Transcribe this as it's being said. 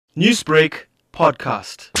Newsbreak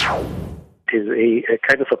podcast. It is a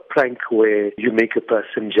kind of a prank where you make a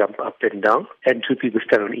person jump up and down, and two people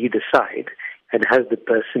stand on either side. And as the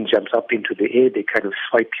person jumps up into the air, they kind of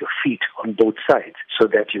swipe your feet on both sides so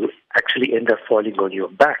that you actually end up falling on your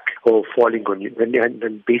back or falling on you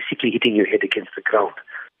and basically hitting your head against the ground.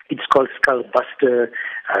 It's called Skull Buster,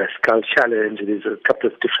 Skull Challenge. There's a couple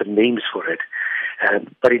of different names for it.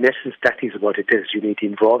 But in essence, that is what it is. It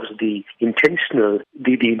involves the intentional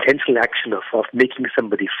action of making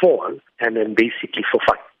somebody fall, and then basically for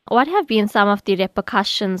fun. What have been some of the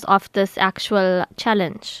repercussions of this actual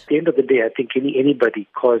challenge? At the end of the day, I think anybody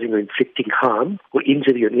causing or inflicting harm or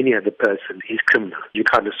injury on any other person is criminal. You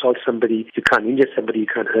can't assault somebody, you can't injure somebody, you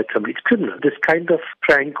can't hurt somebody. It's criminal. This kind of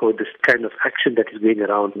prank or this kind of action that is going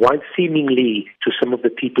around, while seemingly to some of the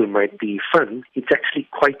people might be fun, it's actually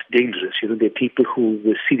quite dangerous. There are people who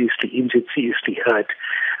were seriously injured, seriously hurt,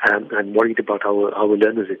 and worried about our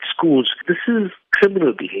learners at schools. This is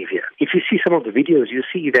criminal behavior. If you see some of the videos, you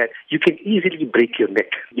see that you can easily break your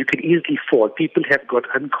neck. You can easily fall. People have got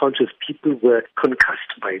unconscious. People were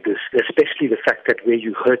concussed by this, especially the fact that where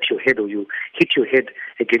you hurt your head or you hit your head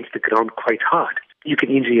against the ground quite hard. You can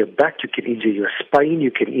injure your back, you can injure your spine,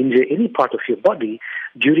 you can injure any part of your body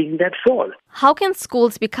during that fall. How can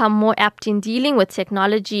schools become more apt in dealing with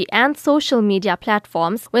technology and social media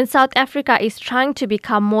platforms when South Africa is trying to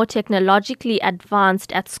become more technologically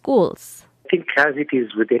advanced at schools? I think as it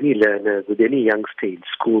is with any learner, with any youngster in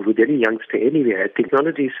school, with any youngster anywhere,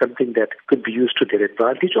 technology is something that could be used to their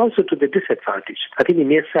advantage, also to their disadvantage. I think the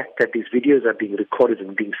mere fact that these videos are being recorded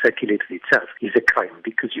and being circulated itself is a crime,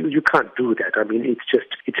 because you can't do that. I mean,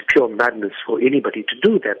 it's pure madness for anybody to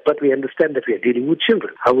do that, but we understand that we are dealing with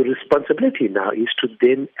children. Our responsibility now is to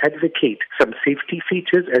then advocate some safety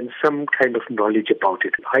features and some kind of knowledge about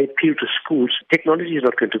it. I appeal to schools. Technology is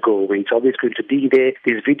not going to go away. It's always going to be there.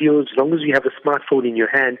 These videos, as long as you have a smartphone in your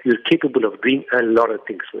hand, you're capable of doing a lot of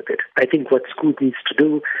things with it. I think what schools need to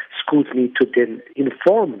do, schools need to then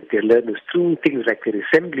inform their learners through things like their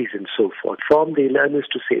assemblies and so forth, inform their learners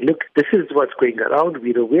to say, look, this is what's going around,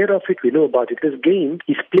 we're aware of it, we know about it. This game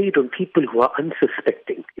is played on people who are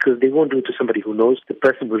unsuspecting, because they won't do it to somebody who knows. The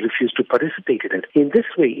person will refuse to participate in it. In this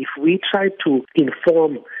way, if we try to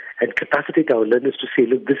inform and capacitate our learners to say,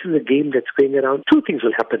 look, this is a game that's going around, two things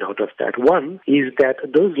will happen out of that. One is that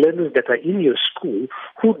those learners that are in your school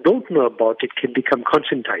who don't know about it can become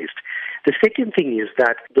conscientized. The second thing is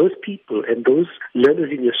that those people and those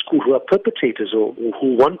learners in your school who are perpetrators or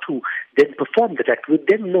who want to then perform that act would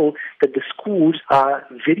then know that the schools are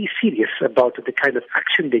very serious about the kind of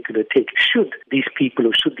action they're going to take should these people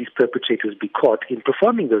or should these perpetrators be caught in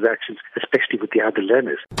performing those actions, especially with the other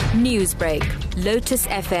learners. Newsbreak, Lotus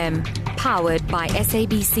FM, powered by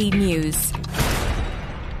SABC News.